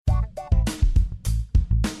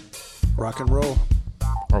Rock and roll.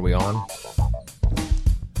 Are we on?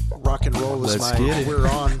 Rock and roll was we're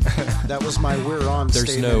on. That was my we're on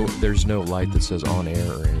statement. There's no light that says on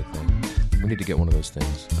air or anything. We need to get one of those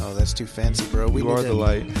things. Oh, that's too fancy, bro. You are the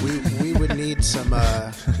light. We would need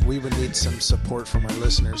some support from our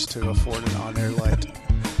listeners to afford an on air light.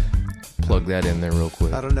 Plug that in there real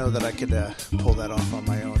quick. I don't know that I could pull that off on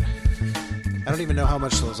my own. I don't even know how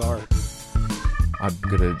much those are. I'm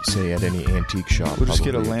gonna say at any antique shop. We'll just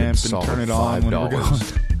get a lamp and turn it on when we're going.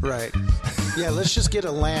 Right. Yeah, let's just get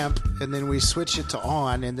a lamp and then we switch it to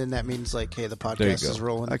on, and then that means like, hey, the podcast is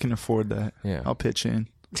rolling. I can afford that. Yeah, I'll pitch in.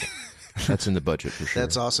 That's in the budget for sure.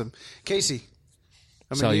 That's awesome, Casey.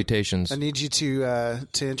 Salutations. I need you to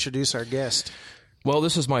introduce our guest. Well,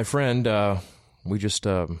 this is my friend. We just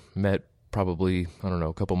met probably, I don't know,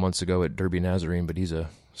 a couple months ago at Derby Nazarene, but he's a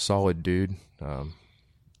solid dude.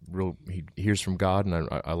 He hears from God, and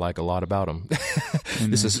I like a lot about him.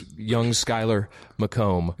 This is young Skylar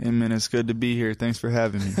McComb. Amen. It's good to be here. Thanks for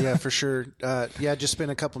having me. Yeah, for sure. I just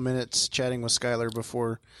spent a couple minutes chatting with Skylar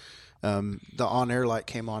before the on-air light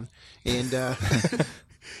came on, and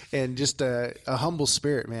and just a humble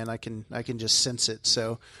spirit, man. I can just sense it.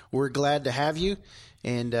 So we're glad to have you,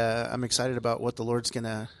 and I'm excited about what the Lord's going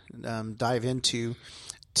to dive into.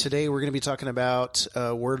 Today we're going to be talking about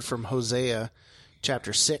a word from Hosea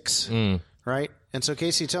chapter 6, right? And so,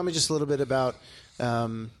 Casey, tell me just a little bit about,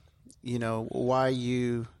 why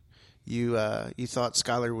you thought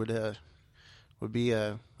Skylar would be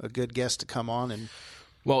a good guest to come on. And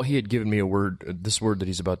well, he had given me a word. This word that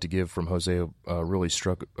he's about to give from Hosea really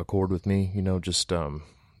struck a chord with me. Just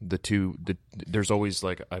there's always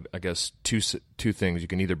like I guess two things. You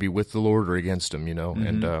can either be with the Lord or against him. Mm-hmm.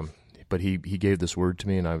 And but he gave this word to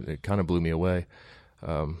me, and it kind of blew me away.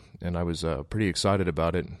 And I was pretty excited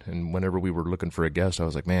about it. And whenever we were looking for a guest, I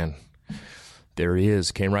was like, man, there he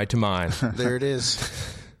is. Came right to mind. There it is.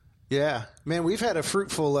 Yeah. Man, we've had a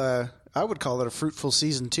fruitful, I would call it a fruitful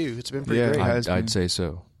season, too. It's been pretty great. I'd say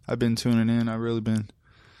so. I've been tuning in. I've really been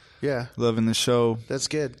loving the show. That's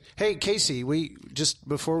good. Hey, Casey,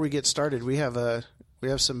 before we get started, we have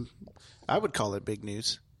some, I would call it big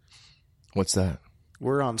news. What's that?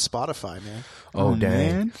 We're on Spotify, man. Oh,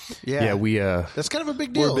 dang. Man. Yeah. We that's kind of a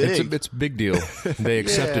big deal. It's a big deal. They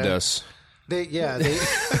accepted us. They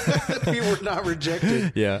we were not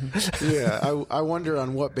rejected. Yeah. Yeah. I wonder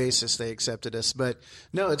on what basis they accepted us, but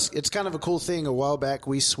no, it's kind of a cool thing. A while back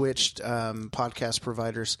we switched podcast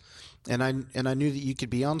providers, and I knew that you could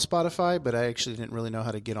be on Spotify, but I actually didn't really know how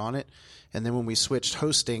to get on it. And then when we switched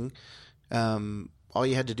hosting, all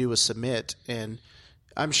you had to do was submit, and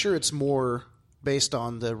I'm sure it's more based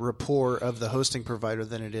on the rapport of the hosting provider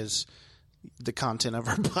than it is the content of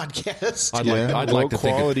our podcast. I'd like to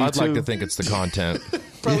think it's the content.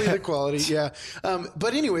 Probably the quality, yeah.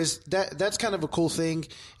 But anyways, that's kind of a cool thing,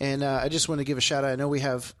 and I just want to give a shout out. I know we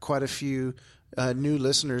have quite a few new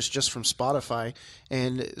listeners just from Spotify,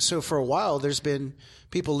 and so for a while there's been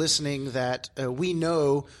people listening that we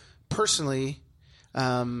know personally,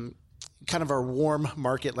 kind of our warm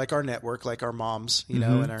market, like our network, like our moms, and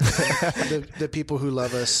the people who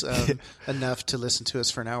love us enough to listen to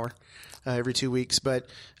us for an hour every 2 weeks. But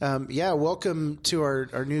welcome to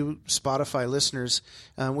our new Spotify listeners.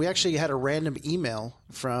 We actually had a random email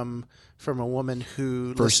from a woman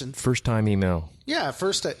who listened. First time email. Yeah,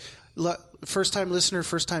 first time listener,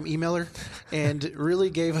 first time emailer, and really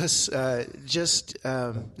gave us just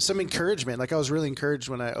some encouragement. Like, I was really encouraged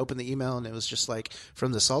when I opened the email, and it was just like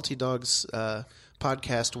from the Salty Dogs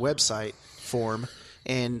podcast website form,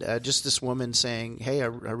 and just this woman saying, hey, I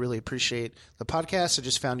really appreciate the podcast. I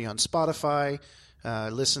just found you on Spotify,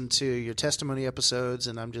 listened to your testimony episodes,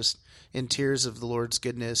 and I'm just in tears of the Lord's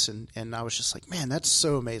goodness. And I was just like, man, that's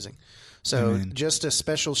so amazing. So just a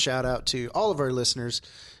special shout out to all of our listeners,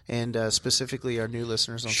 and specifically our new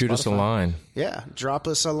listeners on Spotify. Shoot us a line. Yeah, drop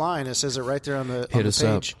us a line. It says it right there on the Hit us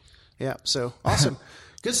page. Up. Yeah, so awesome.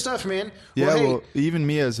 Good stuff, man. Yeah, well, even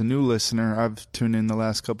me as a new listener, I've tuned in the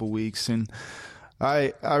last couple of weeks, and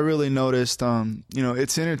I really noticed,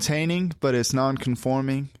 it's entertaining, but it's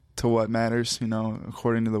non-conforming to what matters,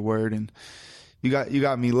 according to the word. And you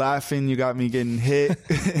got me laughing, you got me getting hit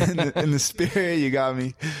in the spirit, you got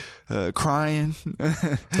me crying.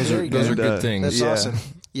 Those are good things. That's awesome.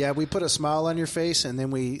 Yeah, we put a smile on your face, and then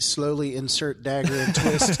we slowly insert dagger and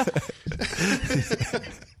twist.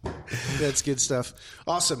 That's good stuff.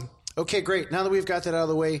 Awesome. Okay, great. Now that we've got that out of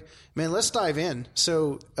the way, man, let's dive in.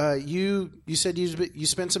 So you said you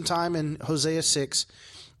spent some time in Hosea 6,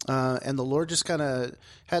 and the Lord just kind of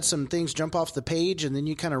had some things jump off the page, and then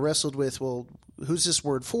you kind of wrestled with, well, who's this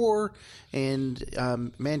word for? And,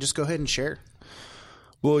 man, just go ahead and share.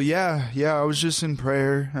 Well, yeah, I was just in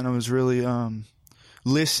prayer, and I was really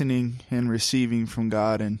listening and receiving from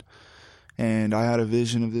God, and I had a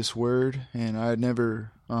vision of this word, and I had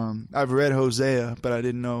never I've read Hosea, but I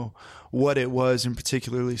didn't know what it was in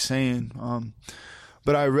particularly saying.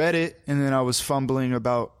 But I read it, and then I was fumbling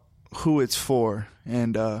about who it's for,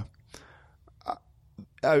 and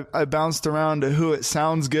I bounced around to who it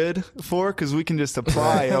sounds good for, because we can just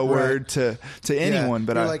apply a word to anyone.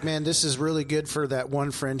 But you're like, man, this is really good for that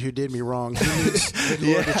one friend who did me wrong. He needs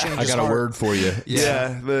the Lord to change I his got heart. a word for you.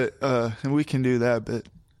 Yeah, but and we can do that,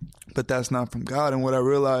 but that's not from God. And what I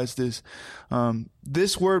realized is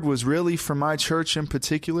this word was really for my church in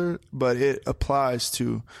particular, but it applies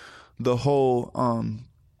to the whole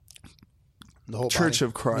Church body.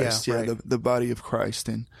 of Christ, right. the body of Christ,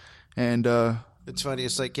 and It's funny.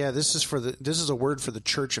 It's like, this is a word for the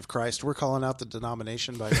Church of Christ. We're calling out the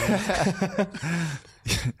denomination by name.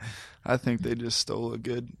 I think they just stole a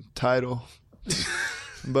good title.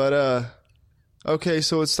 But okay,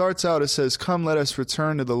 so it starts out, it says, "Come, let us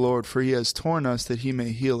return to the Lord, for he has torn us that he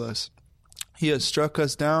may heal us. He has struck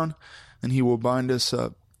us down, and he will bind us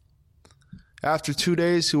up. After 2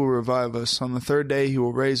 days he will revive us. On the third day he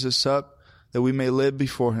will raise us up, that we may live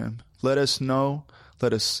before him. Let us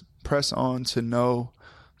press on to know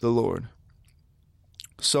the Lord."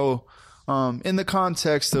 So, in the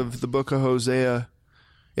context of the book of Hosea,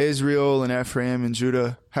 Israel and Ephraim and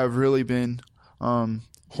Judah have really been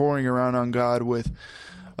whoring around on God with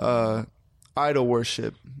idol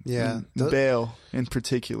worship. Yeah. Baal in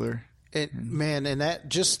particular. Man, and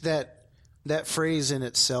that phrase in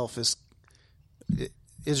itself is,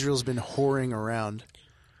 Israel's been whoring around.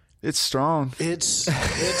 It's strong. It's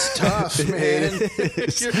tough, man.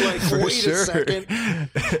 You're like, wait a second.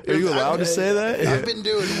 Are you allowed to say that? I've been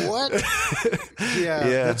doing what? Yeah,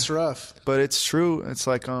 that's rough. But it's true. It's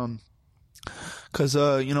like, because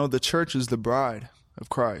the church is the bride of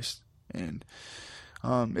Christ, and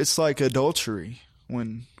it's like adultery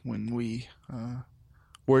when we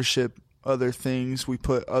worship other things. We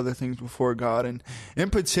put other things before God, and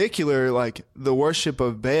in particular, like the worship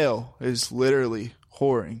of Baal is literally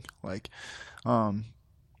whoring. Like,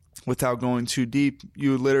 without going too deep,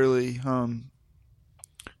 you literally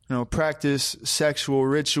practice sexual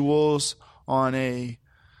rituals on a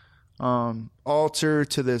altar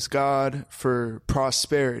to this god for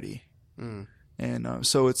prosperity. And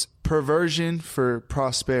so it's perversion for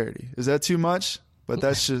prosperity. Is that too much? But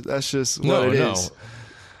that's just what it is.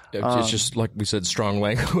 It's just like we said, strong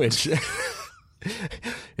language.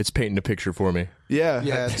 It's painting a picture for me. Yeah,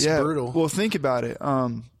 it's brutal. Well, think about it.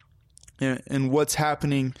 And what's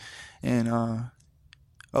happening, and a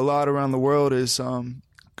lot around the world is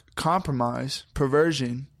compromise,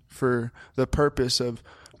 perversion for the purpose of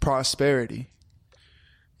prosperity.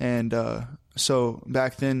 And so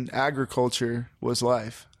back then, agriculture was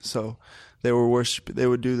life. So they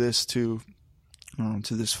would do this to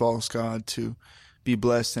this false god to be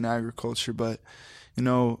blessed in agriculture. But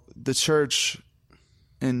the church,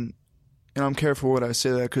 and I'm careful what I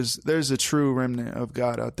say that, because there's a true remnant of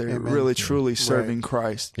God out there, Amen. really truly serving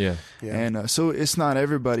Christ. Yeah. And so it's not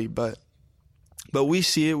everybody, but we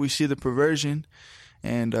see it. We see the perversion,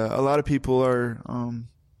 and a lot of people are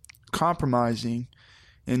compromising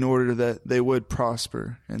in order that they would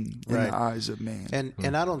prosper in the eyes of man.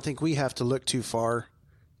 And I don't think we have to look too far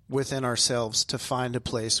within ourselves to find a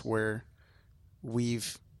place where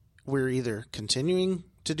we're either continuing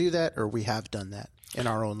to do that or we have done that in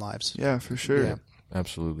our own lives. Yeah, for sure. Yeah.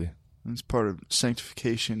 Absolutely. It's part of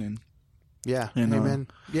sanctification and amen.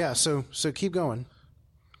 Yeah, so keep going.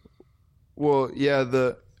 Well, yeah,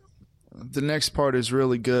 the next part is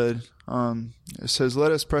really good. It says,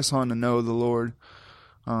 "Let us press on to know the Lord."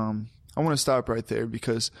 I want to stop right there,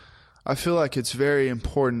 because I feel like it's very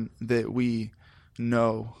important that we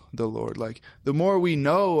know the Lord. Like, the more we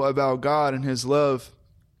know about God and his love,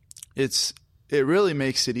 it really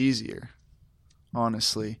makes it easier,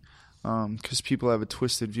 honestly, because people have a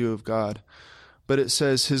twisted view of God. But it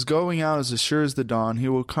says, "His going out is as sure as the dawn. He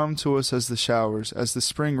will come to us as the showers, as the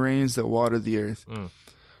spring rains that water the earth.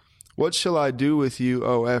 What shall I do with you,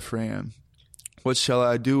 O Ephraim? What shall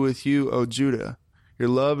I do with you, O Judah? Your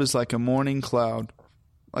love is like a morning cloud,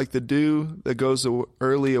 like the dew that goes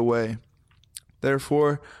early away.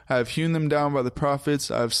 Therefore I have hewn them down by the prophets.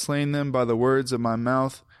 I have slain them by the words of my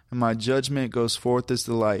mouth, and my judgment goes forth as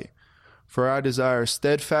the light. For I desire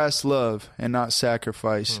steadfast love and not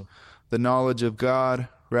sacrifice, the knowledge of God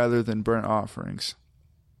rather than burnt offerings."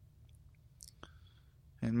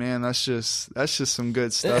 And man, that's just some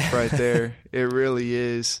good stuff right there. It really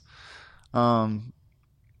is.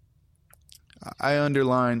 I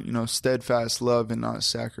underline, steadfast love and not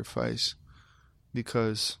sacrifice,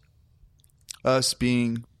 because us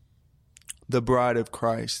being the bride of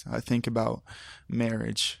Christ, I think about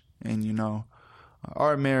marriage, and,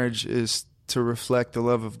 our marriage is to reflect the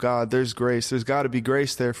love of God. There's grace. There's got to be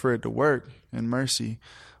grace there for it to work, and mercy.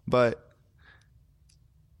 But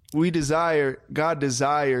God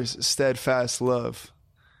desires steadfast love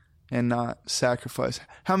and not sacrifice.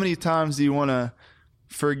 How many times do you want to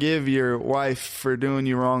forgive your wife for doing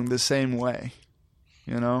you wrong the same way?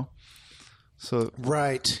 So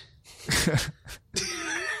right.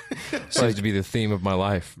 Seems to be the theme of my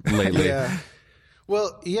life lately. Yeah.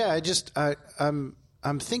 Well, yeah,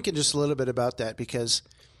 I'm thinking just a little bit about that, because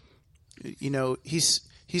he's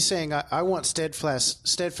saying I want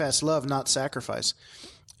steadfast love, not sacrifice.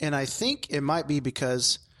 And I think it might be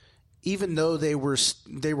because even though they were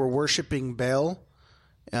worshiping Baal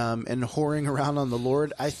and whoring around on the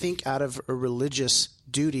Lord, I think out of a religious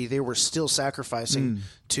duty they were still sacrificing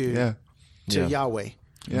to Yahweh.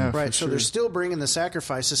 Yeah, right. So sure. they're still bringing the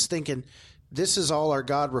sacrifices, thinking this is all our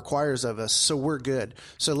God requires of us, so we're good.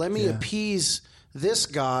 So let me appease this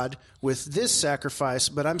God with this sacrifice,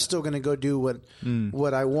 but I'm still going to go do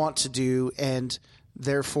what I want to do, and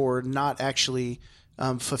therefore not actually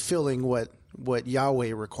fulfilling what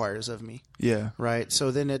Yahweh requires of me. Yeah. Right.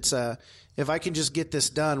 So then it's if I can just get this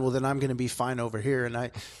done, well, then I'm going to be fine over here. And I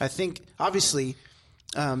think obviously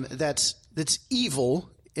that's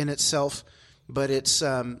evil in itself, but it's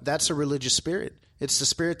that's a religious spirit. It's the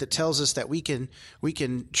spirit that tells us that we can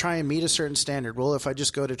try and meet a certain standard. Well, if I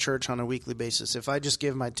just go to church on a weekly basis, if I just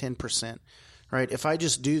give my 10%, right? If I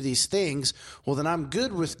just do these things, well, then I'm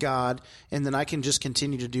good with God, and then I can just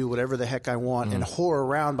continue to do whatever the heck I want and whore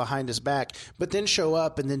around behind his back, but then show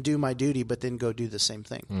up and then do my duty, but then go do the same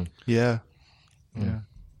thing. Yeah.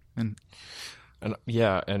 And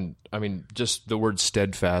I mean, just the word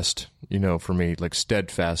steadfast, for me, like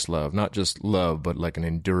steadfast love, not just love, but like an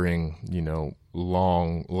enduring,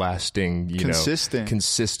 long lasting,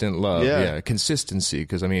 consistent love. Yeah. Consistency.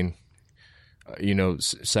 Because I mean,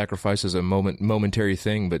 sacrifice is a momentary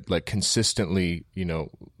thing, but like consistently,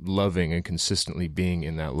 loving and consistently being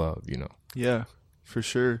in that love, Yeah, for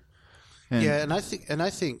sure. And I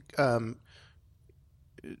think,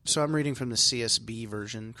 so I'm reading from the CSB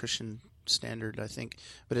version, Christian Standard, I think,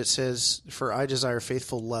 but it says, "For I desire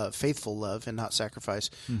faithful love, and not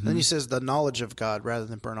sacrifice." Mm-hmm. Then he says, "The knowledge of God rather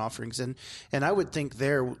than burnt offerings." And I would think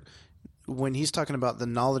there, when he's talking about the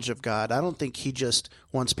knowledge of God, I don't think he just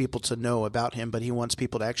wants people to know about him, but he wants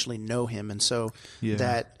people to actually know him. And so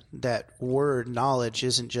that word knowledge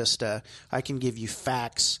isn't just I can give you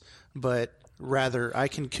facts, but rather I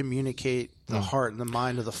can communicate the heart and the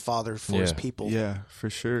mind of the Father for his people. Yeah,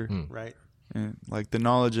 for sure. Right. And like the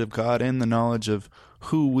knowledge of God and the knowledge of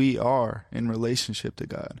who we are in relationship to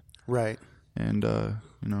God. Right. And,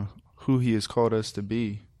 who he has called us to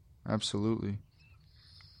be. Absolutely.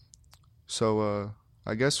 So,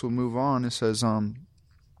 I guess we'll move on. It says,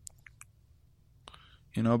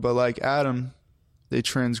 but like Adam, they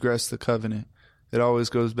transgressed the covenant. It always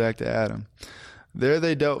goes back to Adam. There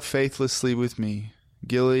they dealt faithlessly with me.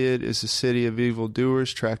 Gilead is a city of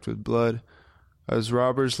evildoers tracked with blood. As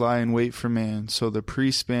robbers lie in wait for man, so the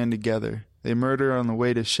priests band together. They murder on the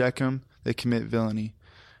way to Shechem, they commit villainy.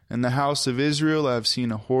 In the house of Israel I have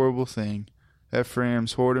seen a horrible thing.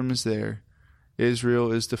 Ephraim's whoredom is there.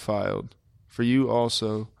 Israel is defiled. For you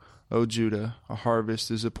also, O Judah, a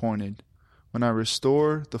harvest is appointed, when I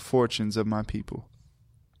restore the fortunes of my people.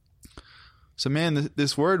 So man,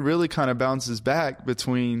 this word really kind of bounces back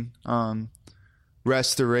between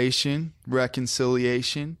restoration,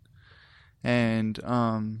 reconciliation, and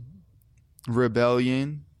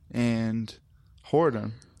rebellion and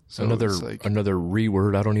whoredom. So another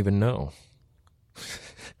re-word I don't even know.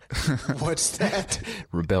 What's that?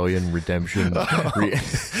 Rebellion, redemption.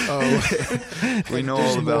 We know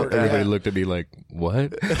all about that. Everybody looked at me like,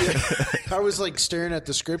 what? I was like staring at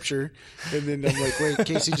the scripture, and then I'm like, wait,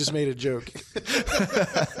 Casey just made a joke.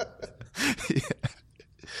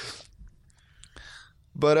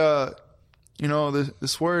 But,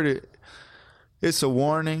 this word, it's a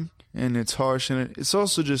warning, and it's harsh, and it's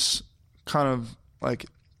also just kind of like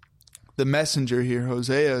the messenger here,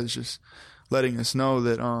 Hosea, is just letting us know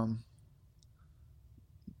that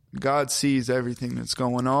God sees everything that's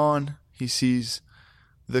going on. He sees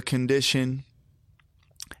the condition,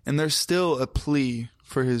 and there's still a plea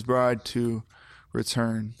for his bride to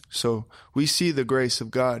return. So we see the grace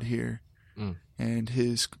of God here and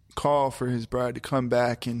his call for his bride to come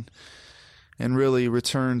back and really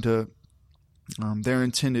return to their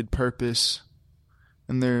intended purpose.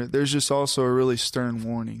 And there's just also a really stern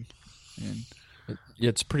warning. And Yeah,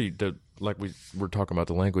 it's pretty. Like we're talking about,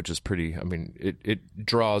 the language is pretty. I mean, it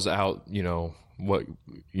draws out, what,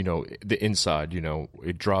 the inside.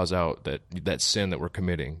 It draws out that sin that we're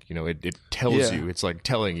committing. It tells you. It's like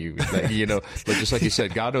telling you that, but just like you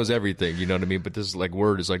said, God knows everything. You know what I mean? But this like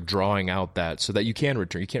word is like drawing out that so that you can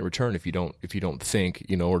return. You can't return if you don't think,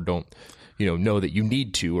 or don't. Know that you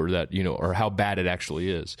need to, or that, or how bad it actually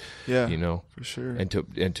is. Yeah, for sure. And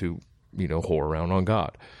to whore around on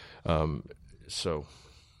God. So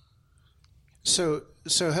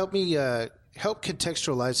help me help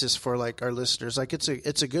contextualize this for like our listeners. Like it's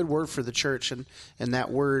a good word for the church, and that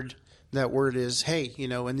word is, hey,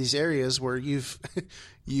 in these areas where you've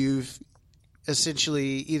essentially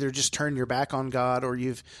either just turned your back on God, or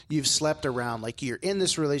you've slept around. Like you're in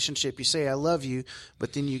this relationship, you say I love you,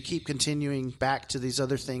 but then you keep continuing back to these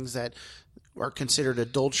other things that are considered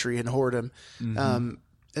adultery and whoredom. Mm-hmm.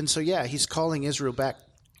 And so he's calling Israel back.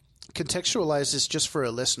 Contextualize this just for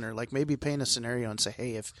a listener, like maybe paint a scenario and say,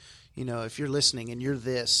 hey, if you're listening and you're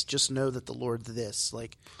this, just know that the Lord's this.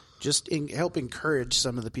 Like just help encourage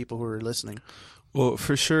some of the people who are listening. Well,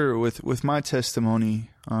 for sure, with my testimony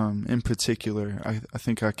in particular, I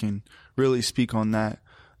think I can really speak on that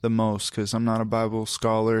the most, because I'm not a Bible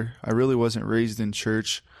scholar. I really wasn't raised in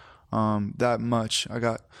church that much. I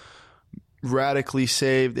got radically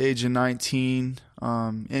saved age of 19,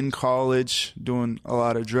 in college, doing a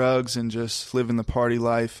lot of drugs and just living the party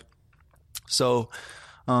life. So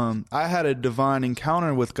I had a divine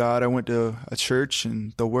encounter with God. I went to a church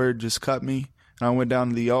and the word just cut me, and I went down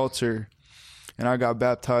to the altar. And I got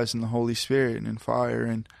baptized in the Holy Spirit and in fire.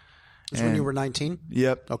 And when you were 19?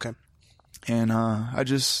 Yep. Okay. And I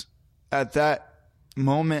just, at that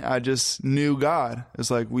moment, I just knew God. It's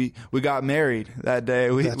like we got married that day.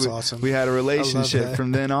 That's awesome. We had a relationship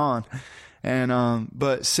from then on. And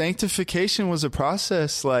but sanctification was a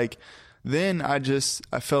process. Like then I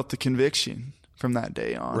felt the conviction from that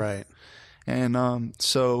day on. Right. And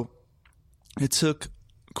so it took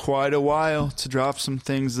quite a while to drop some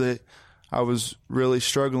things that I was really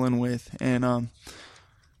struggling with. And,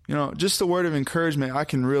 just a word of encouragement, I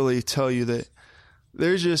can really tell you that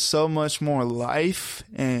there's just so much more life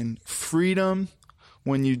and freedom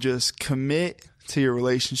when you just commit to your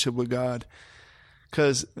relationship with God.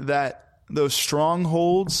 Because those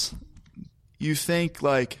strongholds, you think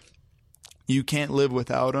like you can't live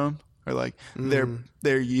without them, or like they're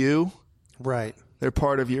you. Right. They're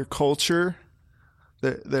part of your culture.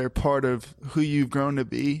 They're part of who you've grown to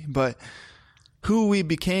be, but who we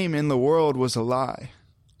became in the world was a lie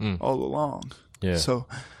all along. Yeah. So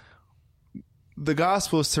the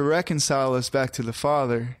gospel is to reconcile us back to the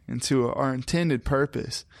Father and to our intended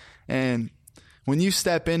purpose. And when you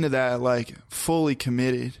step into that, like fully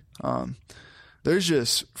committed, there's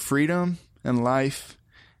just freedom and life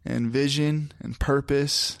and vision and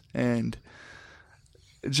purpose and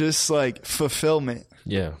just like fulfillment.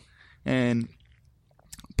 Yeah. And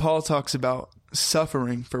Paul talks about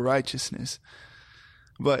suffering for righteousness,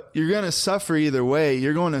 but you're going to suffer either way.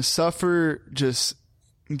 You're going to suffer just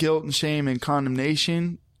guilt and shame and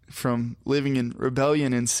condemnation from living in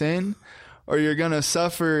rebellion and sin, or you're going to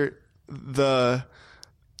suffer the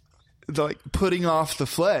like putting off the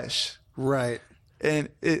flesh. Right. And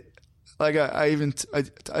it, like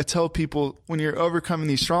I tell people, when you're overcoming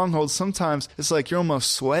these strongholds, sometimes it's like you're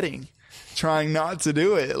almost sweating trying not to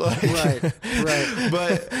do it. Like, right.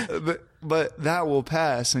 But that will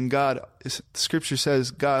pass, and Scripture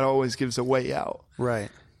says God always gives a way out. Right.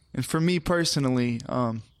 And for me personally,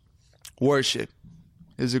 worship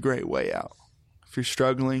is a great way out. If you're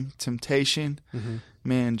struggling, temptation,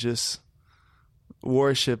 man, just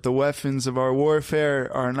worship. The weapons of our warfare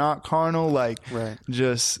are not carnal. Like,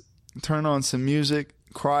 just turn on some music,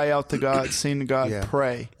 cry out to God, sing to God,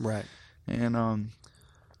 pray. Right. And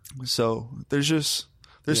so there's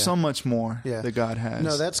so much more that God has.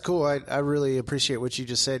 No, that's cool. I really appreciate what you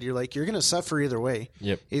just said. You're like, you're going to suffer either way.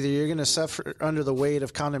 Yep. Either you're going to suffer under the weight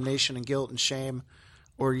of condemnation and guilt and shame,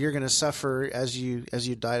 or you're going to suffer as you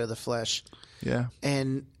die to the flesh. Yeah.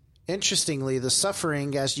 And interestingly, the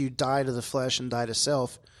suffering as you die to the flesh and die to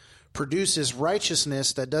self produces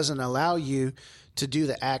righteousness that doesn't allow you to do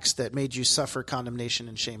the acts that made you suffer condemnation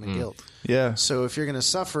and shame and guilt. Yeah. So if you're going to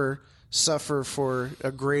suffer for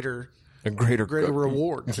a greater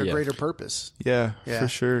reward, a greater purpose. Yeah, for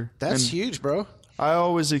sure. That's huge, bro. I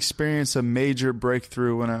always experience a major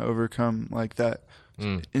breakthrough when I overcome like that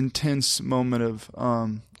intense moment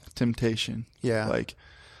of temptation. Yeah. Like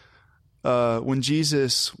when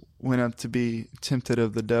Jesus went up to be tempted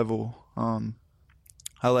of the devil,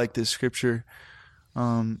 I like this scripture.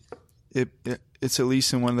 it's at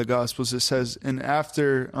least in one of the Gospels, it says, and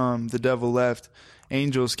after the devil left,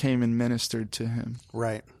 angels came and ministered to him.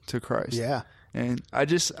 Right. To Christ. Yeah. And I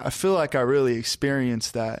feel like I really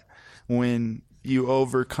experienced that when you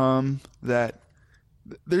overcome that.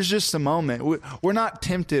 There's just a moment. We're not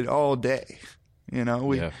tempted all day. You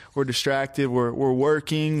know, we're distracted. We're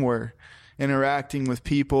working. We're interacting with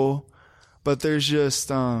people. But there's just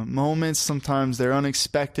moments. Sometimes they're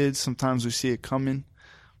unexpected. Sometimes we see it coming.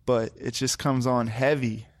 But it just comes on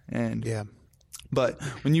heavy. But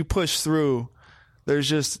when you push through,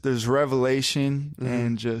 there's revelation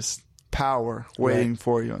and just power waiting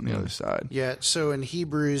for you on the other side. Yeah. So in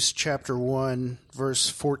Hebrews chapter 1, verse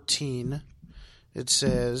 14, it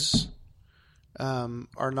says,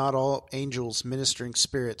 are not all angels ministering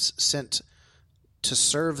spirits sent to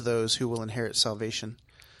serve those who will inherit salvation?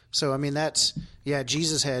 So, I mean,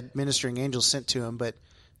 Jesus had ministering angels sent to him, but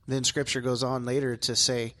then Scripture goes on later to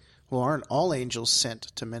say, well, aren't all angels sent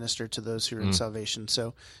to minister to those who are in salvation?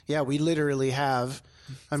 So, yeah, we literally have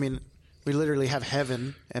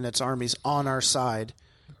heaven and its armies on our side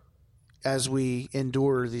as we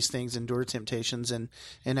endure these things, endure temptations, and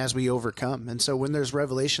as we overcome. And so when there's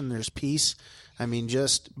revelation, there's peace. I mean,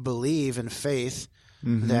 just believe in faith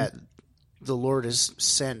that the Lord has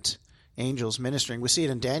sent angels ministering. We see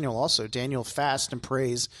it in Daniel also. Daniel fasts and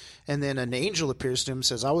prays, and then an angel appears to him and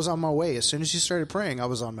says, I was on my way. As soon as you started praying, I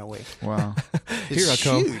was on my way. Wow. It's Here I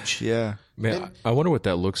come. huge. Yeah. Man, I wonder what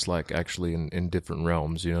that looks like actually in different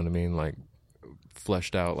realms. You know what I mean? Like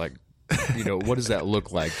fleshed out, like, you know, what does that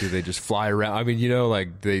look like? Do they just fly around? I mean, you know,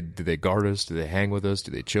 like do they guard us? Do they hang with us?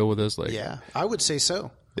 Do they chill with us? Like, Yeah, I would say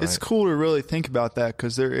so. It's cool to really think about that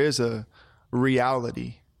because there is a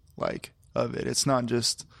reality of it. It's not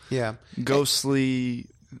just ghostly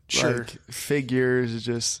figures. It's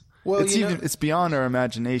just it's beyond our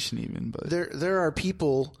imagination even. But there are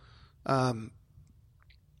people, and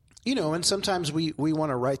sometimes we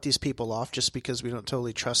want to write these people off just because we don't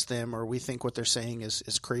totally trust them or we think what they're saying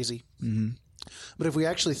is crazy. Mm-hmm. But if we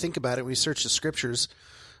actually think about it, we search the Scriptures,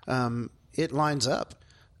 it lines up.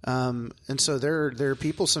 And so there are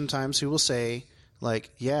people sometimes who will say,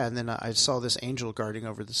 like, yeah, and then I saw this angel guarding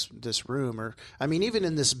over this room, or I mean, even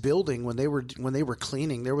in this building when they were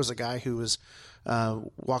cleaning, there was a guy who was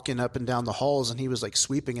walking up and down the halls, and he was like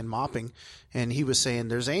sweeping and mopping, and he was saying,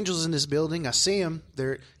 "There's angels in this building. I see them.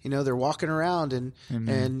 They're walking around,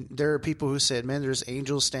 and there are people who said, man, there's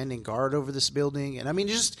angels standing guard over this building, and I mean,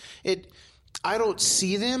 I don't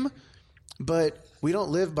see them, but we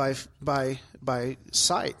don't live by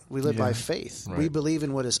sight. We live by faith. Right. We believe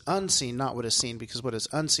in what is unseen, not what is seen, because what is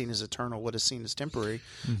unseen is eternal. What is seen is temporary.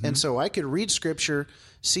 Mm-hmm. And so I could read Scripture,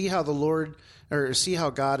 see how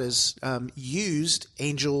God has used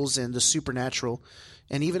angels and the supernatural,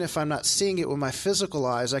 and even if I'm not seeing it with my physical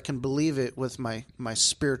eyes, I can believe it with my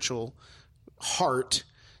spiritual heart,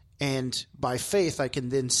 and by faith I can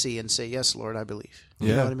then see and say, yes, Lord, I believe.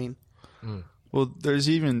 You know what I mean? Mm. Well, there's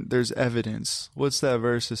evidence. What's that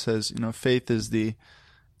verse that says, faith is the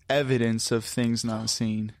evidence of things not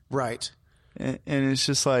seen. Right. And it's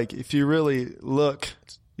just like, if you really look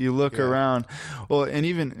around. Well, and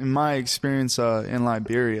even in my experience in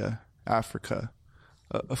Liberia, Africa,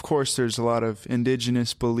 of course there's a lot of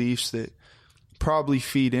indigenous beliefs that probably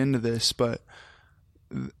feed into this, but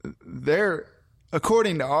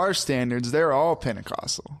according to our standards, they're all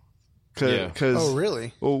Pentecostal. Oh,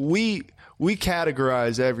 really? Well, we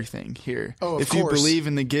categorize everything here. Oh, of if course. You believe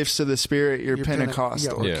in the gifts of the Spirit, you're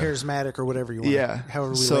Pentecostal. Or charismatic or whatever you want. Yeah.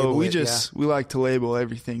 However we label it. We like to label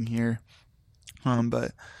everything here.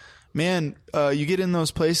 But man, you get in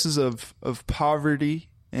those places of poverty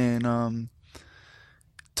and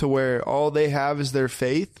to where all they have is their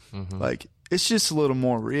faith. Mm-hmm. Like, it's just a little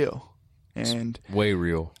more real. And it's way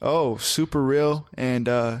real. Oh, super real. And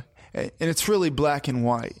it's really black and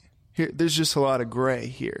white. Here, there's just a lot of gray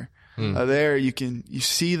here. There you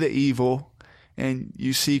see the evil, and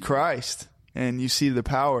you see Christ, and you see the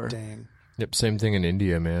power. Dang. Yep, same thing in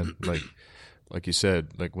India, man. Like you said,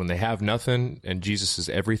 like when they have nothing and Jesus is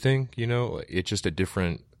everything, it's just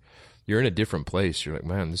you're in a different place. You're like,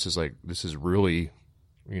 man, this is really,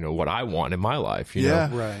 what I want in my life, you know?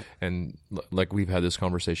 Right. And like we've had this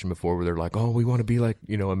conversation before where they're like, oh, we want to be like,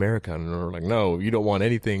 America. And we're like, no, you don't want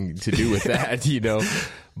anything to do with that,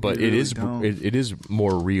 But really it is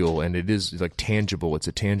more real, and it is like tangible. It's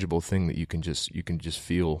a tangible thing that you can just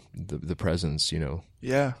feel the presence,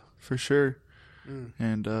 Yeah, for sure.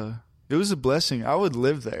 And it was a blessing. I would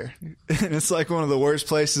live there. And it's like one of the worst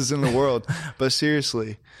places in the world. But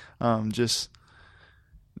seriously, just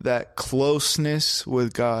that closeness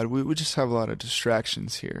with God. We just have a lot of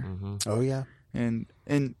distractions here. Mm-hmm. Oh, yeah. And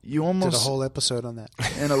you Did almost a whole episode on that.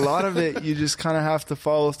 and a lot of it you just kind of have to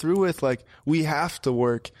follow through with. Like, we have to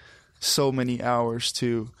work so many hours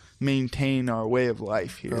to maintain our way of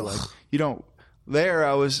life here. Ugh. Like, you don't. There,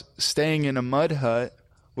 I was staying in a mud hut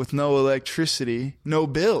with no electricity, no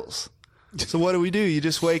bills. So what do? You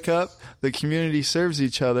just wake up, the community serves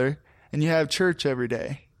each other, and you have church every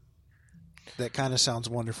day. That kind of sounds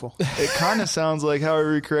wonderful. It kind of sounds like how we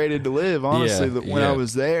were created to live, honestly, when I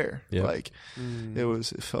was there. Yep. Like,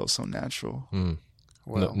 it felt so natural.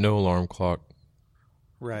 Well, No alarm clock.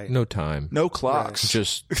 right. No time. No clocks.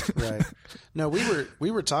 Just Right. No,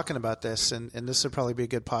 we were talking about this, and this would probably be a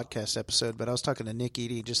good podcast episode, but I was talking to Nick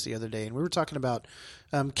Eady just the other day, and we were talking about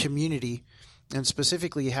community, and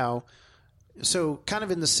specifically how, so kind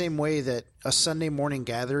of in the same way that a Sunday morning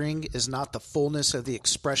gathering is not the fullness of the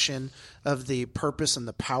expression of the purpose and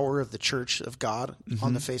the power of the church of God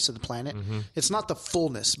on the face of the planet. It's not the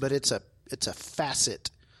fullness, but it's a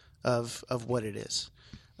facet of what it is.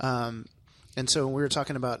 And so when we were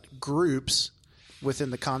talking about groups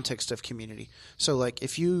within the context of community. So like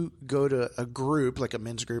if you go to a group, like a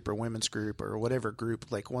men's group or women's group or whatever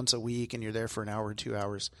group, like once a week and you're there for an hour or 2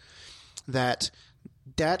 hours, that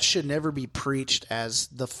should never be preached as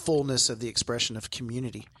the fullness of the expression of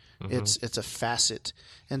community. It's a facet.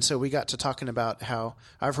 And so we got to talking about how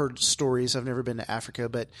I've heard stories, I've never been to Africa,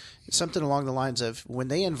 but something along the lines of when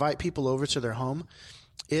they invite people over to their home,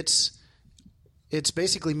 it's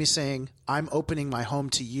basically me saying, I'm opening my home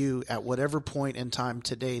to you at whatever point in time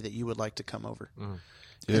today that you would like to come over.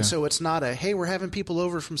 Yeah. And so it's not a, hey, we're having people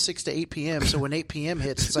over from 6 to 8 p.m. So when 8 p.m.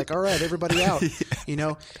 hits, it's like, all right, everybody out, you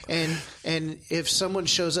know? And if someone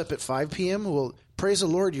shows up at 5 p.m., well, praise the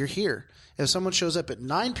Lord, you're here. If someone shows up at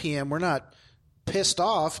 9 p.m., we're not pissed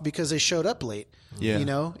off because they showed up late, you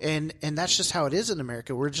know? And that's just how it is in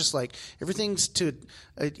America. We're just like, everything's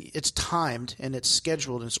it's timed and it's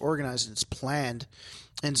scheduled and it's organized and it's planned.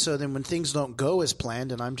 And so then when things don't go as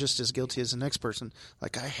planned, and I'm just as guilty as the next person,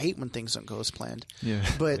 like I hate when things don't go as planned. Yeah.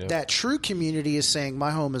 But that true community is saying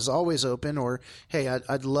my home is always open, or, hey,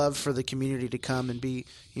 I'd love for the community to come and be,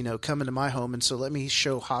 you know, come into my home. And so let me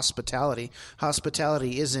show hospitality.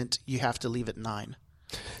 Hospitality isn't you have to leave at 9.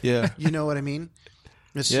 Yeah. You know what I mean?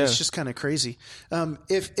 It's just kind of crazy.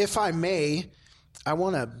 If I may, I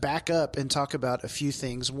want to back up and talk about a few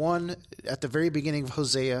things. One, at the very beginning of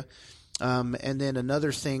Hosea, and then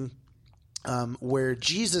another thing where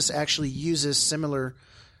Jesus actually uses similar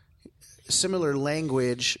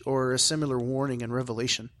language or a similar warning in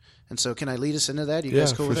Revelation. And so can I lead us into that? You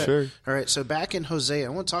guys cool with that? Sure. All right. So back in Hosea, I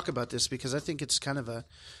want to talk about this because I think it's kind of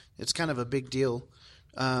a big deal,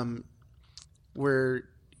 where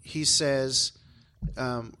he says,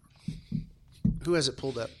 who has it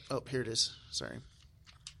pulled up? Oh, here it is. Sorry.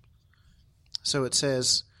 So it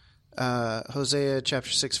says, Hosea chapter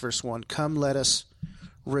 6, verse 1, come, let us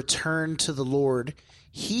return to the Lord.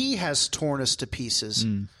 He has torn us to pieces,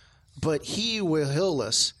 but he will heal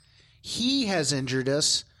us. He has injured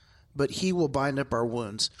us, but he will bind up our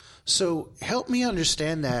wounds. So help me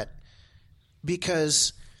understand that,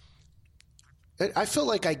 because I feel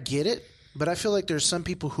like I get it, but I feel like there's some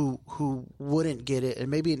people who wouldn't get it, and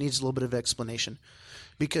maybe it needs a little bit of explanation.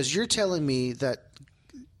 Because you're telling me that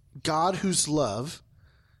God who's love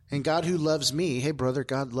and God who loves me, hey, brother,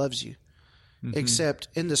 God loves you. Mm-hmm. Except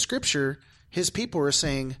in the scripture, his people are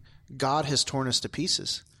saying God has torn us to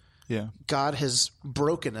pieces. Yeah, God has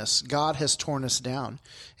broken us. God has torn us down.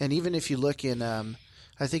 And even if you look in,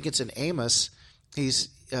 I think it's in Amos,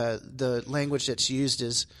 the language that's used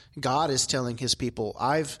is God is telling his people,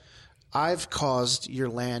 I've caused your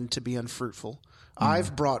land to be unfruitful.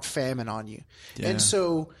 I've brought famine on you. Yeah. And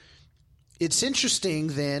so it's interesting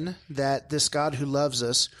then that this God who loves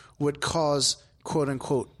us would cause, quote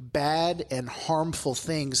unquote, bad and harmful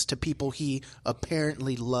things to people he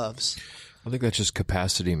apparently loves. I think that's just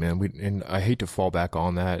capacity, man. And I hate to fall back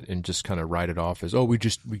on that and just kind of write it off as, we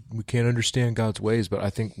can't understand God's ways. But I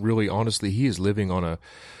think really, honestly, he is living on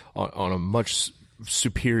a much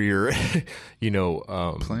superior,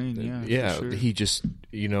 plane. Yeah. Sure. He just,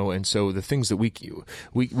 and so the things that we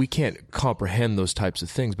can't comprehend those types of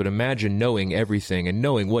things, but imagine knowing everything and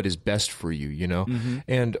knowing what is best for you, Mm-hmm.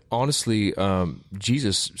 And honestly,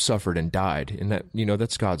 Jesus suffered and died, and that,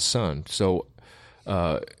 that's God's son. So,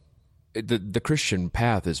 the Christian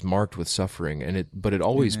path is marked with suffering, but it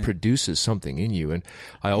always produces something in you. And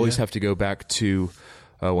I always have to go back to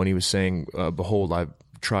when he was saying, "Behold, I've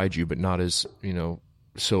tried you, but not as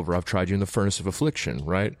silver. I've tried you in the furnace of affliction."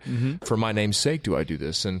 Right? Mm-hmm. For my name's sake, do I do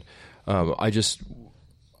this? And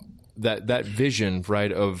that vision,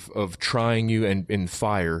 right, of trying you and in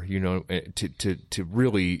fire, you know, to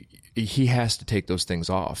really, he has to take those things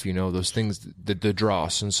off, you know, those things, the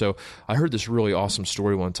dross. And so I heard this really awesome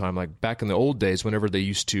story one time, like back in the old days, whenever they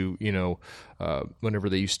used to, you know,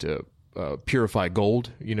 purify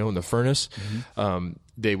gold, you know, in the furnace,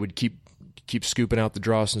 they would keep scooping out the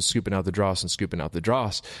dross and scooping out the dross and scooping out the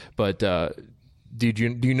dross. But do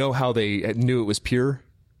you know how they knew it was pure?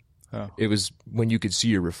 Oh. It was when you could see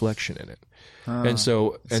your reflection in it. And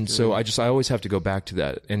so I always have to go back to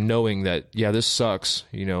that, and knowing that, yeah, this sucks,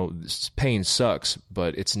 you know, this pain sucks,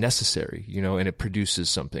 but it's necessary, you know, and it produces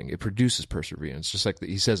something. It produces perseverance, just like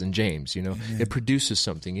he says in James, you know, it produces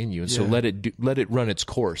something in you. And so let it run its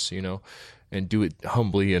course, you know, and do it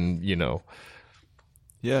humbly, and, you know.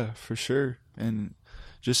 Yeah, for sure. And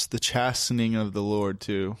just the chastening of the Lord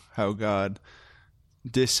too, how God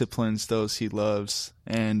disciplines those he loves.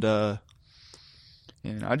 And I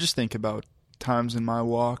just think about times in my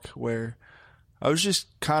walk where I was just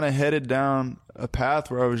kind of headed down a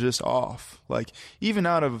path where I was just off, like even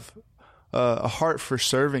out of a heart for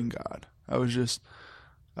serving God. I was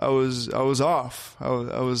off.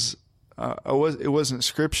 It wasn't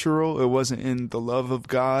scriptural. It wasn't in the love of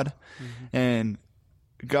God. And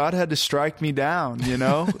God had to strike me down, you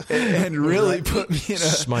know, and really put me in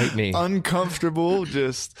smite me, uncomfortable,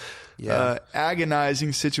 just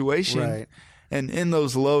agonizing situation. Right. And in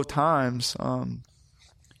those low times,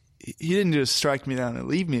 he didn't just strike me down and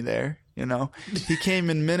leave me there, you know. He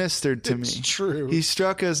came and ministered to me. It's true. He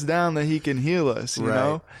struck us down that he can heal us, you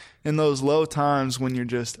know. In those low times when you're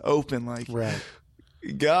just open, like,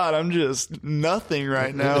 God, I'm just nothing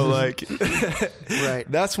right now. Like,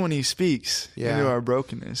 that's when he speaks into our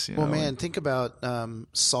brokenness. You know? Man, think about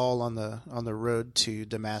Saul on the road to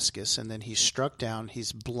Damascus, and then he's struck down.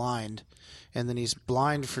 He's blind, and then he's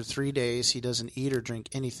blind for 3 days. He doesn't eat or drink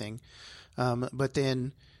anything, but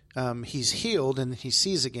then he's healed, and he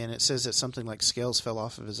sees again. It says that something like scales fell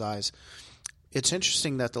off of his eyes. It's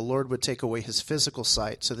interesting that the Lord would take away his physical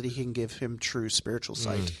sight so that he can give him true spiritual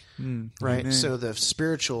sight, right? Amen. So the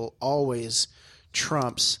spiritual always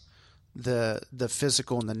trumps the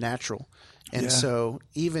physical and the natural. And so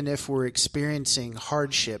even if we're experiencing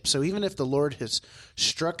hardship, so even if the Lord has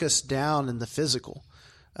struck us down in the physical,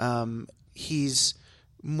 he's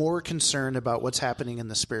more concerned about what's happening in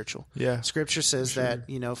the spiritual. Yeah. Scripture says that,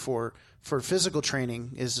 you know, for physical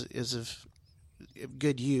training is of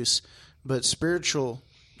good use, but spiritual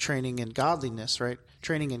training in godliness, right?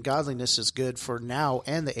 Training in godliness is good for now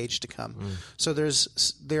and the age to come. So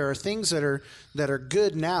there are things that are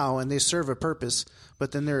good now and they serve a purpose,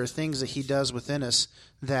 but then there are things that he does within us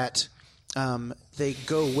that they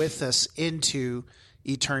go with us into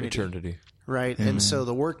eternity. Right? Amen. And so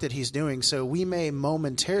the work that he's doing, so we may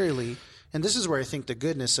momentarily, and this is where I think the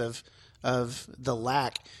goodness of the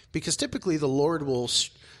lack, because typically the Lord will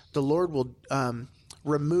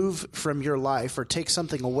remove from your life or take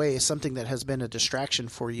something away, something that has been a distraction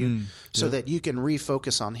for you, so that you can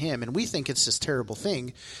refocus on him. And we think it's this terrible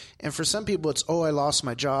thing. And for some people, it's, I lost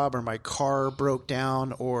my job, or my car broke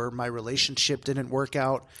down, or my relationship didn't work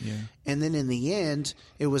out. Yeah. And then in the end,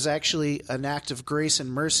 it was actually an act of grace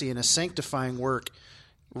and mercy and a sanctifying work,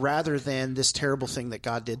 rather than this terrible thing that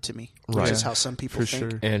God did to me, which is how some people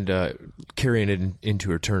think. Sure. And carrying it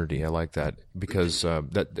into eternity, I like that, because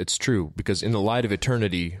that it's true. Because in the light of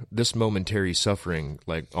eternity, this momentary suffering,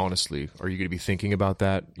 like, honestly, are you going to be thinking about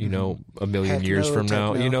that, you know, a million years from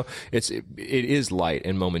now? No. You know, it is light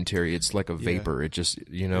and momentary. It's like a vapor. It just,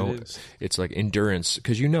 you know, it's like endurance.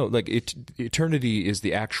 Because, you know, like eternity is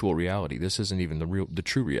the actual reality. This isn't even the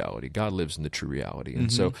true reality. God lives in the true reality.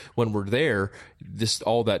 And so when we're there,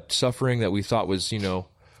 all that suffering that we thought was, you know,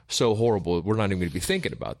 so horrible, we're not even going to be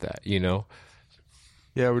thinking about that, you know?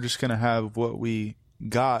 Yeah, we're just going to have what we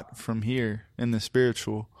got from here in the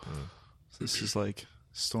spiritual. So this is like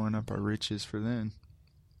storing up our riches for then.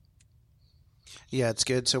 Yeah, it's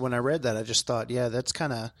good. So when I read that, I just thought, that's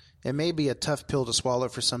kind of, it may be a tough pill to swallow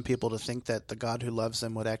for some people to think that the God who loves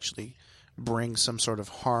them would actually bring some sort of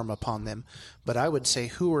harm upon them. But I would say,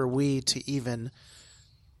 who are we to even...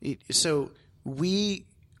 So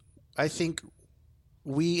I think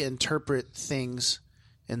we interpret things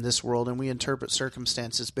in this world, and we interpret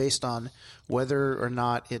circumstances based on whether or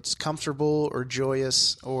not it's comfortable or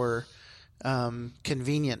joyous or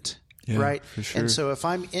convenient, right? For sure. And so if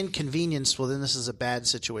I'm inconvenienced, well, then this is a bad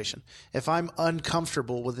situation. If I'm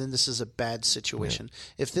uncomfortable, well, then this is a bad situation.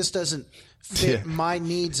 Yeah. If this doesn't fit my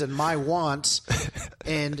needs and my wants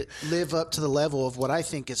and live up to the level of what I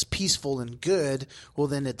think is peaceful and good, well,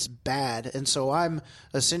 then it's bad. And so I'm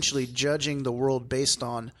essentially judging the world based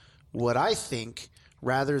on what I think,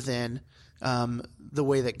 rather than the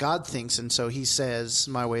way that God thinks. And so he says,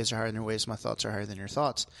 my ways are higher than your ways, my thoughts are higher than your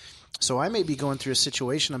thoughts. So I may be going through a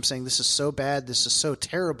situation. I'm saying, this is so bad. This is so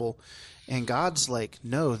terrible. And God's like,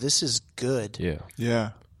 no, this is good. Yeah.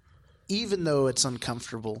 Yeah. Even though it's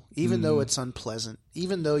uncomfortable, even though it's unpleasant,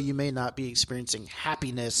 even though you may not be experiencing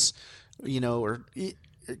happiness, or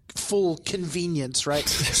full convenience, right?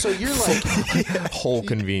 So you're like whole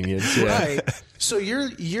convenience, yeah. Right. So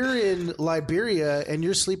you're in Liberia and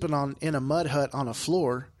you're sleeping in a mud hut on a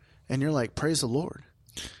floor, and you're like, praise the Lord.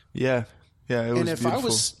 Yeah. Yeah, it was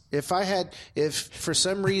beautiful. If for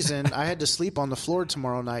some reason I had to sleep on the floor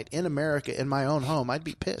tomorrow night in America in my own home, I'd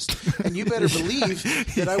be pissed. And you better believe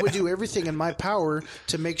that I would do everything in my power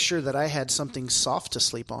to make sure that I had something soft to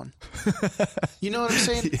sleep on. You know what I'm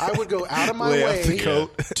saying? I would go out of my way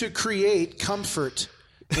to create comfort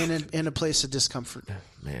in a place of discomfort.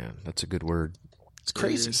 Man, that's a good word. It's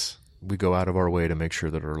crazy. We go out of our way to make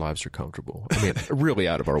sure that our lives are comfortable. I mean, really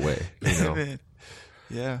out of our way,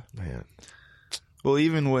 Yeah. Man. Well,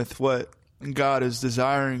 even with what God is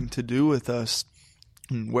desiring to do with us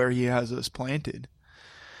and where he has us planted.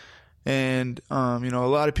 And, a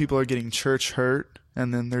lot of people are getting church hurt,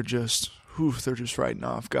 and then they're just writing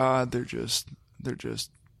off God. They're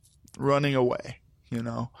just running away,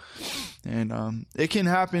 And it can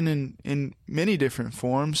happen in many different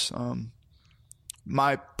forms.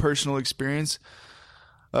 My personal experience,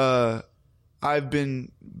 I've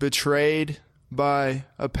been betrayed by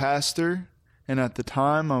a pastor. And at the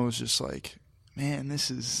time, I was just like, man, this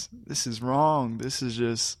is wrong. This is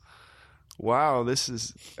just, wow, this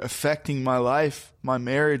is affecting my life, my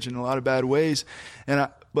marriage in a lot of bad ways.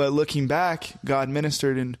 But looking back, God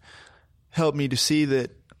ministered and helped me to see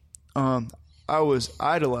that I was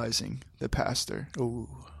idolizing the pastor. Ooh.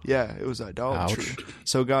 Yeah, it was idolatry. Ouch.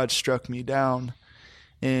 So God struck me down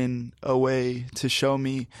in a way to show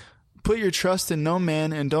me, put your trust in no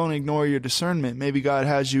man and don't ignore your discernment. Maybe God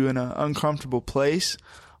has you in an uncomfortable place,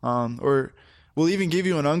 or will even give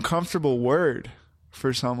you an uncomfortable word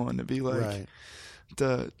for someone to be like,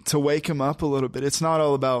 right. to wake him up a little bit. It's not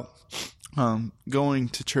all about going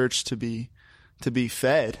to church to be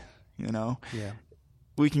fed. Yeah.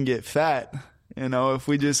 We can get fat. If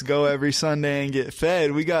we just go every Sunday and get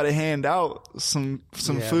fed, we got to hand out some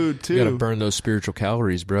food too. You got to burn those spiritual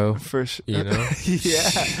calories, bro. For sure.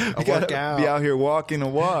 Yeah. We got to be out here walking a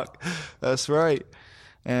walk. That's right.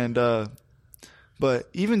 And, but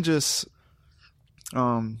even just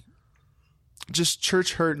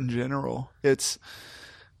church hurt in general,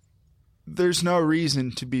 there's no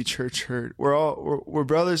reason to be church hurt. We're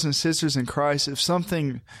brothers and sisters in Christ. If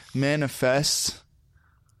something manifests,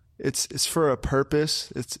 it's for a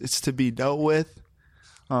purpose. It's to be dealt with.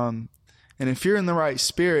 And if you're in the right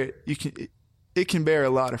spirit, it can bear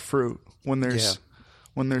a lot of fruit when there's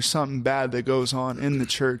something bad that goes on in the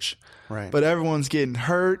church. Right. But everyone's getting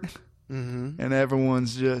hurt, mm-hmm. and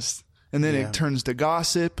everyone's just, and then it turns to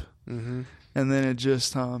gossip, mm-hmm. and then it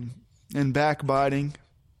just and backbiting.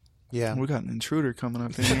 Yeah. We got an intruder coming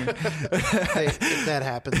up in here. Hey, that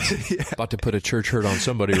happens. About to put a church hurt on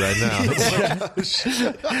somebody right now.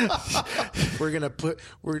 We're gonna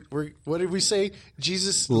what did we say?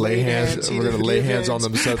 Jesus lay laid hands. We're gonna lay hands on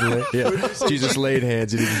them suddenly. Yeah. Jesus laid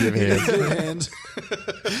hands. He didn't give hands.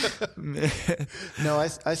 No,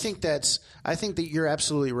 I think that you're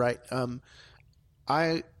absolutely right.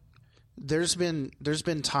 There's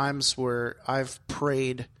been times where I've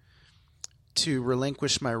prayed to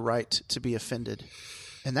relinquish my right to be offended,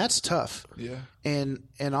 and that's tough. Yeah. And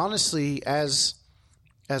honestly, as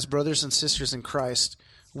brothers and sisters in Christ,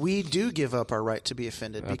 we do give up our right to be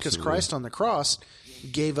offended. Absolutely. Because Christ on the cross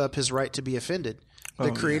gave up his right to be offended.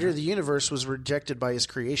 The creator of the universe was rejected by his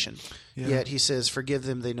creation. Yeah. Yet he says, forgive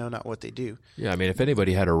them, they know not what they do. Yeah, I mean, if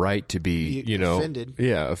anybody had a right to be, offended.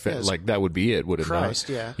 Yeah, like that would be it, would it Christ,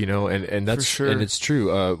 not? Yeah. And that's, for sure. And it's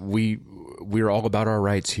true. We're all about our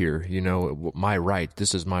rights here, my right,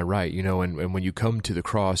 this is my right, and when you come to the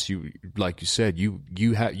cross, you, like you said, you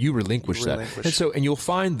relinquish that. And you'll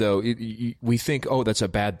find though, we think, oh, that's a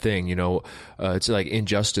bad thing, it's like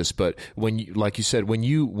injustice. But when you, like you said, when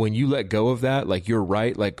you let go of that, like you're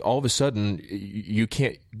right, like all of a sudden you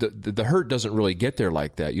can't, the hurt doesn't really get there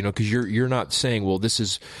like that, because you're not saying, well, this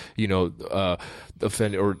is,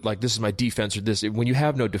 offend, or like this is my defense, or this. When you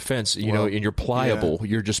have no defense, and you're pliable,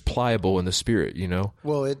 you're just pliable in the spirit,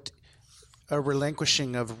 Well, a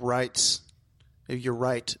relinquishing of rights, your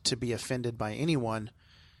right to be offended by anyone,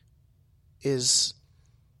 is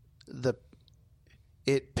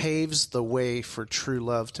it paves the way for true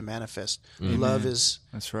love to manifest. Love is,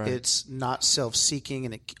 that's right. It's not self-seeking,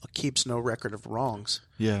 and it keeps no record of wrongs.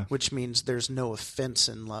 Yeah. Which means there's no offense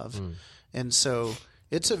in love. And so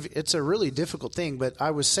it's a really difficult thing. But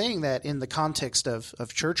I was saying that in the context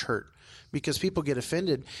of church hurt, because people get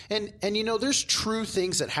offended. And there's true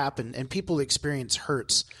things that happen, and people experience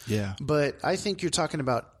hurts. Yeah. But I think you're talking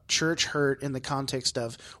about church hurt in the context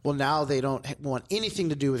of, well, now they don't want anything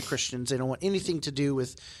to do with Christians. They don't want anything to do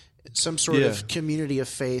with some sort of community of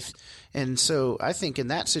faith. And so I think in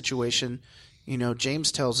that situation,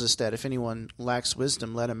 James tells us that if anyone lacks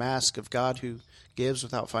wisdom, let him ask of God, who gives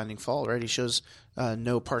without finding fault, right? He shows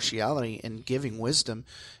no partiality in giving wisdom.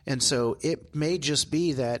 And so it may just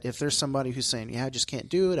be that if there's somebody who's saying, I just can't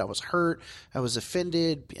do it, I was hurt, I was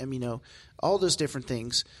offended, all those different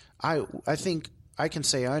things, I think I can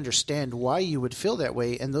say I understand why you would feel that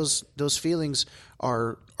way, and those feelings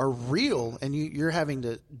are real, and you're having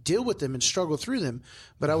to deal with them and struggle through them.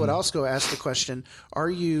 But I would also ask the question, are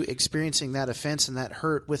you experiencing that offense and that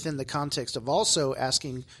hurt within the context of also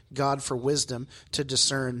asking God for wisdom to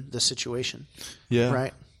discern the situation? Yeah.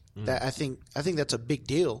 Right? That I think that's a big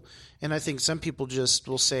deal. And I think some people just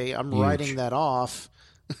will say, I'm writing that off.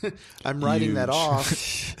 I'm writing that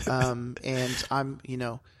off. And I'm,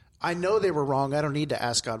 I know they were wrong. I don't need to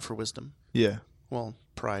ask God for wisdom. Yeah. Well,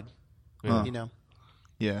 pride.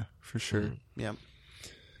 Yeah, for sure. Yeah.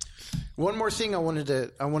 One more thing I wanted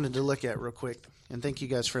to look at real quick, and thank you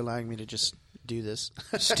guys for allowing me to just do this.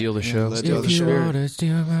 Steal the show. If you want to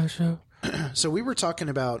steal my show. So we were talking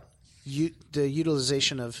about the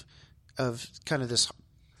utilization of kind of this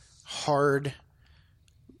hard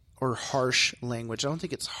or harsh language. I don't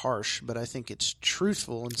think it's harsh, but I think it's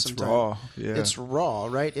truthful, and sometimes raw. Yeah. It's raw,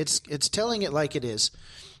 right? It's telling it like it is.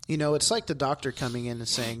 It's like the doctor coming in and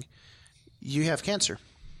saying, "You have cancer."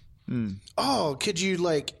 Oh, could you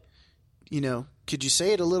could you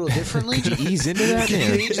say it a little differently? Could you ease into that?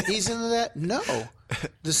 Ease into that? No.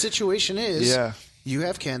 The situation is, you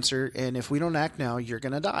have cancer, and if we don't act now, you're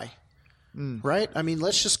going to die. Right? I mean,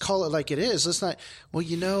 let's just call it like it is. Let's not,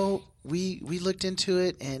 we looked into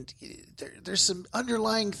it, and there's some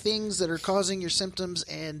underlying things that are causing your symptoms,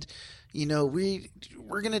 and,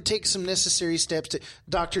 we're going to take some necessary steps to,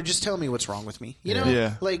 doctor, just tell me what's wrong with me.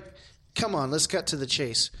 Come on, let's cut to the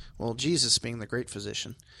chase. Well, Jesus, being the great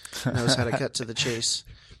physician, knows how to cut to the chase.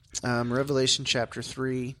 Revelation chapter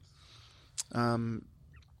 3, and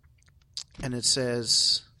it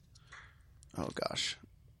says, Revelation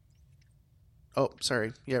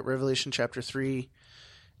chapter 3,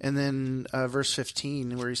 and then verse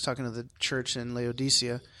 15, where he's talking to the church in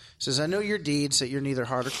Laodicea. It says, I know your deeds, that you're neither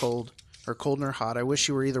hot or cold nor hot. I wish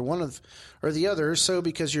you were either one of or the other. So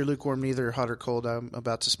because you're lukewarm, neither hot or cold, I'm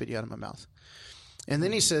about to spit you out of my mouth. And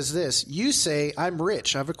then he says this, you say, I'm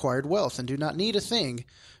rich, I've acquired wealth, and do not need a thing,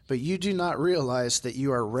 but you do not realize that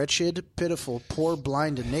you are wretched, pitiful, poor,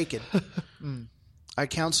 blind, and naked. I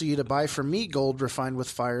counsel you to buy from me gold refined with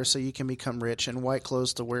fire, so you can become rich, and white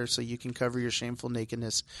clothes to wear, so you can cover your shameful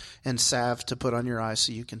nakedness, and salve to put on your eyes,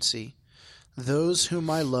 so you can see. Those whom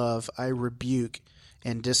I love, I rebuke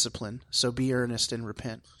and discipline. So be earnest and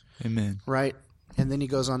repent. Amen. Right? And then he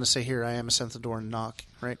goes on to say, here, I am at the door and knock.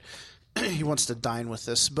 Right? He wants to dine with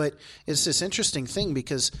us. But it's this interesting thing,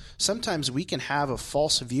 because sometimes we can have a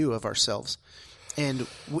false view of ourselves. And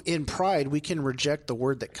in pride, we can reject the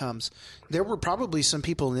word that comes. There were probably some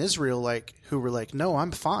people in Israel who were like, no,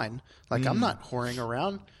 I'm fine. I'm not whoring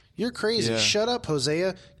around. You're crazy. Yeah. Shut up,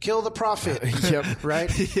 Hosea. Kill the prophet. Yep.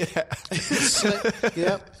 Right? Yeah.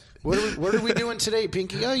 Yep. What are we doing today,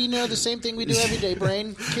 Pinky? Oh, the same thing we do every day,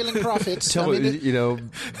 Brain. Killing prophets.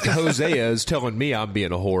 Hosea is telling me I'm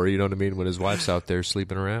being a whore, you know what I mean, when his wife's out there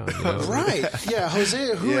sleeping around. Right. Yeah,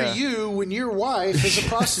 Hosea, who are you when your wife is a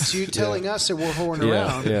prostitute telling us that we're whoring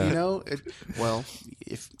around? Yeah.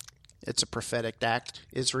 If it's a prophetic act,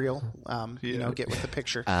 Israel, get with the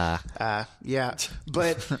picture. Yeah.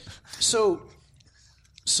 But so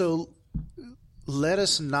let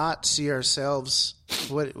us not see ourselves,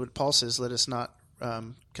 what Paul says, let us not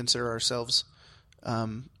consider ourselves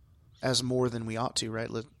as more than we ought to, right?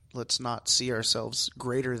 Let's not see ourselves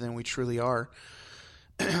greater than we truly are.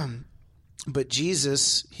 But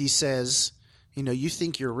Jesus, he says, you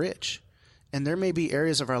think you're rich. And there may be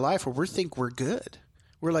areas of our life where we think we're good.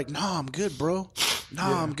 We're like, no, I'm good, bro. No,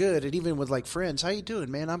 I'm good. And even with friends, how you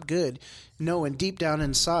doing, man? I'm good. No, and deep down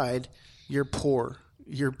inside, you're poor.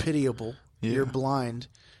 You're pitiable. Yeah. You're blind.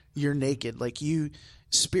 You're naked.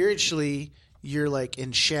 Spiritually, you're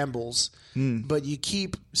in shambles. But you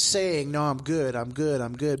keep saying, no, I'm good. I'm good.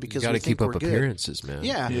 I'm good. Because you got to keep up good. Appearances, man.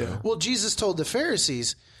 Yeah. Well, Jesus told the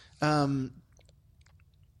Pharisees,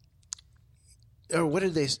 or what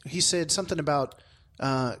did they? He said something about,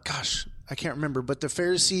 gosh, I can't remember. But the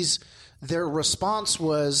Pharisees, their response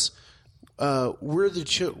was, "We're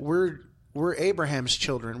Abraham's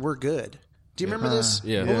children. We're good." Do you remember this?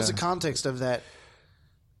 Yeah. What was the context of that?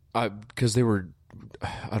 Because they were,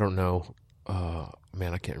 I don't know.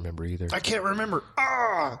 Man, I can't remember either. I can't remember.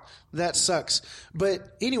 That sucks.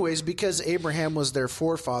 But anyways, because Abraham was their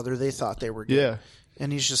forefather, they thought they were good. Yeah.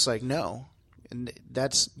 And he's just like, no. And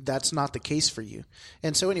that's not the case for you.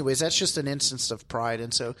 And so anyways, that's just an instance of pride.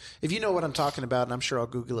 And so if you know what I'm talking about, and I'm sure I'll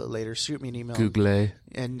Google it later, shoot me an email. Google.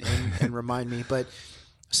 And remind me. But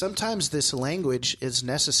sometimes this language is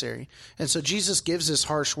necessary. And so Jesus gives this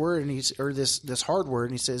harsh word, and this hard word,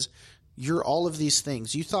 and he says, you're all of these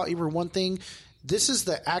things. You thought you were one thing. This is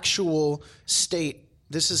the actual state.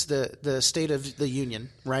 This is the state of the union,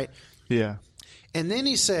 right? Yeah. And then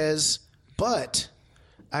he says, but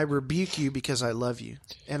I rebuke you because I love you,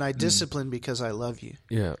 and I discipline because I love you.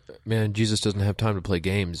 Yeah, man, Jesus doesn't have time to play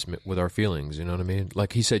games with our feelings, you know what I mean?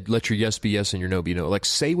 Like he said, let your yes be yes and your no be no. Like,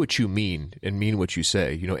 say what you mean and mean what you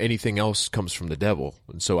say. You know, anything else comes from the devil.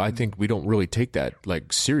 And so I think we don't really take that,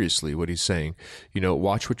 like, seriously, what he's saying. You know,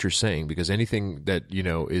 watch what you're saying, because anything that, you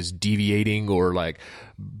know, is deviating or, like,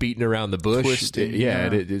 beating around the bush, Twisting,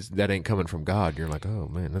 that ain't coming from God. You're like, oh,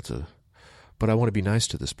 man, but I want to be nice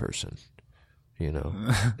to this person. You know,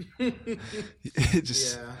 it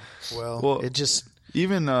just it just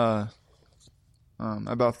even about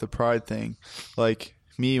the pride thing. Like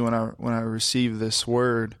me, when I received this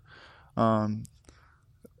word,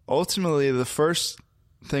 ultimately the first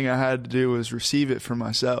thing I had to do was receive it for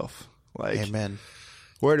myself. Like, amen.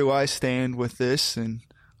 Where do I stand with this? And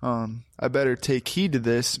I better take heed to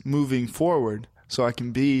this moving forward, so I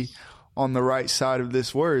can be on the right side of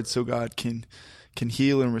this word, so God can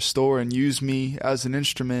heal and restore and use me as an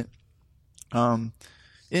instrument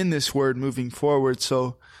in this word moving forward.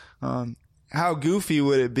 So how goofy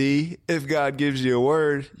would it be if God gives you a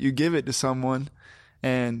word, you give it to someone,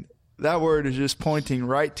 and that word is just pointing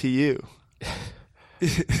right to you?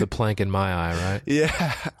 The plank in my eye, right?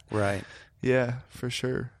 Yeah. Right. Yeah, for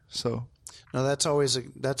sure. So no, that's always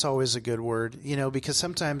a good word, you know, because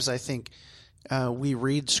sometimes I think we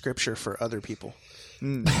read scripture for other people.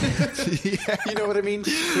 Yeah. You know what I mean?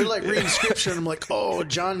 We're like reading scripture, and I'm like, oh,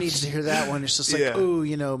 John needs to hear that one. It's just like, oh,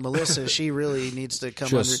 you know, Melissa, she really needs to come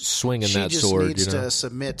just swinging that sword. She just needs you know? to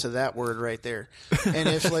submit to that word right there. And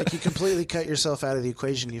if like you completely cut yourself out of the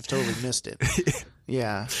equation, you've totally missed it.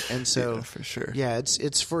 Yeah, and so for sure. Yeah,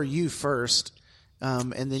 it's for you first,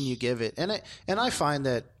 and then you give it. And I find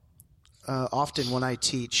that often when I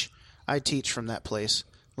teach from that place.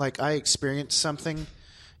 Like I experience something.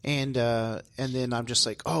 And then I'm just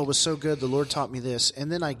like, oh, it was so good. The Lord taught me this,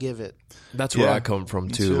 and then I give it. That's where I come from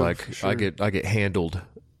too. Like sure. I get handled,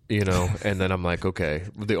 you know, and then I'm like, okay,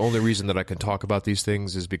 the only reason that I can talk about these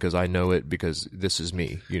things is because I know it, because this is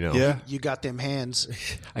me, you know. Yeah, you got them hands.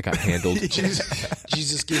 I got handled.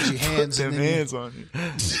 Jesus gives you hands. Put them hands on you.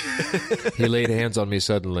 He laid hands on me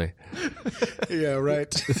suddenly. Yeah,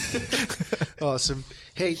 right. Awesome.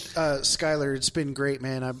 Hey, Skylar, it's been great,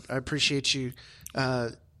 man. I appreciate you.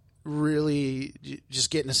 Really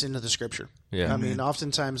just getting us into the scripture. Yeah. I mean,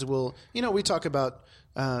 oftentimes we talk about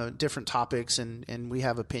different topics and we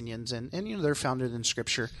have opinions and you know, they're founded in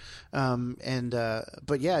scripture.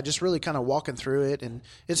 But yeah, just really kind of walking through it, and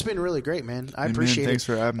it's been really great, man. I appreciate Thanks it.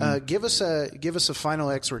 for having me. Give us a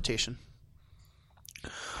final exhortation.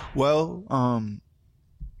 Well,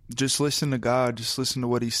 just listen to God. Just listen to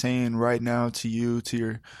what he's saying right now to you, to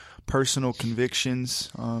your personal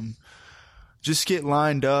convictions. Just get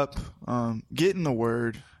lined up, get in the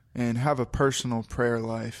Word, and have a personal prayer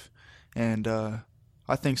life. And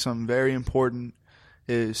I think something very important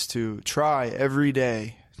is to try every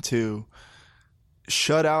day to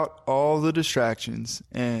shut out all the distractions.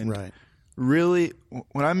 And really,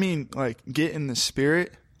 when I mean like get in the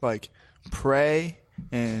Spirit, like pray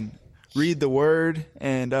and read the Word,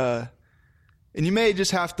 and you may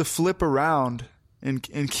just have to flip around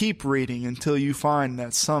and keep reading until you find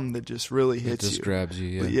that some that just really hits you. It just grabs you,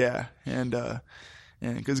 yeah. But yeah,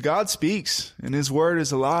 and because God speaks and His Word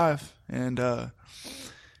is alive, and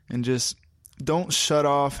just don't shut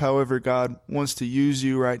off however God wants to use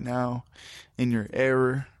you right now in your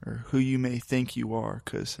error or who you may think you are,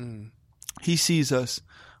 because He sees us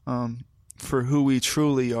for who we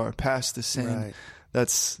truly are, past the sin. Right.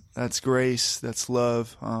 That's grace, that's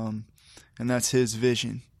love, and that's His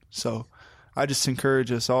vision. So I just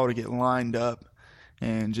encourage us all to get lined up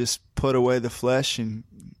and just put away the flesh and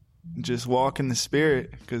just walk in the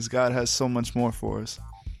Spirit, because God has so much more for us.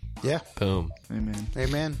 Yeah. Boom. Amen.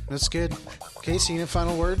 Amen. That's good. Casey, any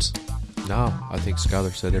final words? No, I think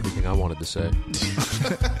Skylar said everything I wanted to say.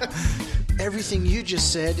 Everything you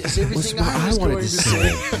just said is everything I was wanted going to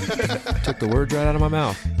say. Took the words right out of my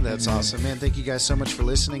mouth. That's awesome, man. Thank you guys so much for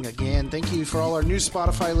listening again. Thank you for all our new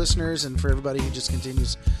Spotify listeners and for everybody who just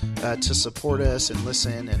continues to support us and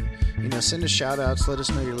listen and, send us shout outs. Let us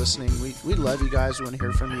know you're listening. We love you guys. We want to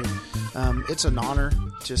hear from you. It's an honor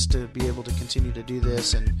just to be able to continue to do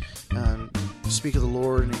this and speak of the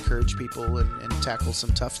Lord and encourage people and tackle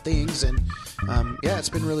some tough things. And it's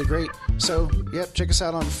been really great. So, check us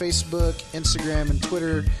out on Facebook, Instagram, and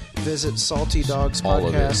Twitter. Visit Salty Dogs All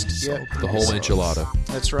Podcast. of it. The whole enchilada.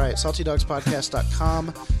 That's right. SaltyDogsPodcast.com,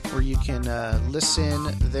 where you can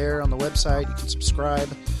listen there on the website. You can subscribe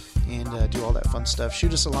and do all that fun stuff.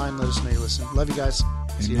 Shoot us a line. Let us know you're listening. Love you guys.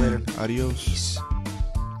 See you later. Adios. Peace.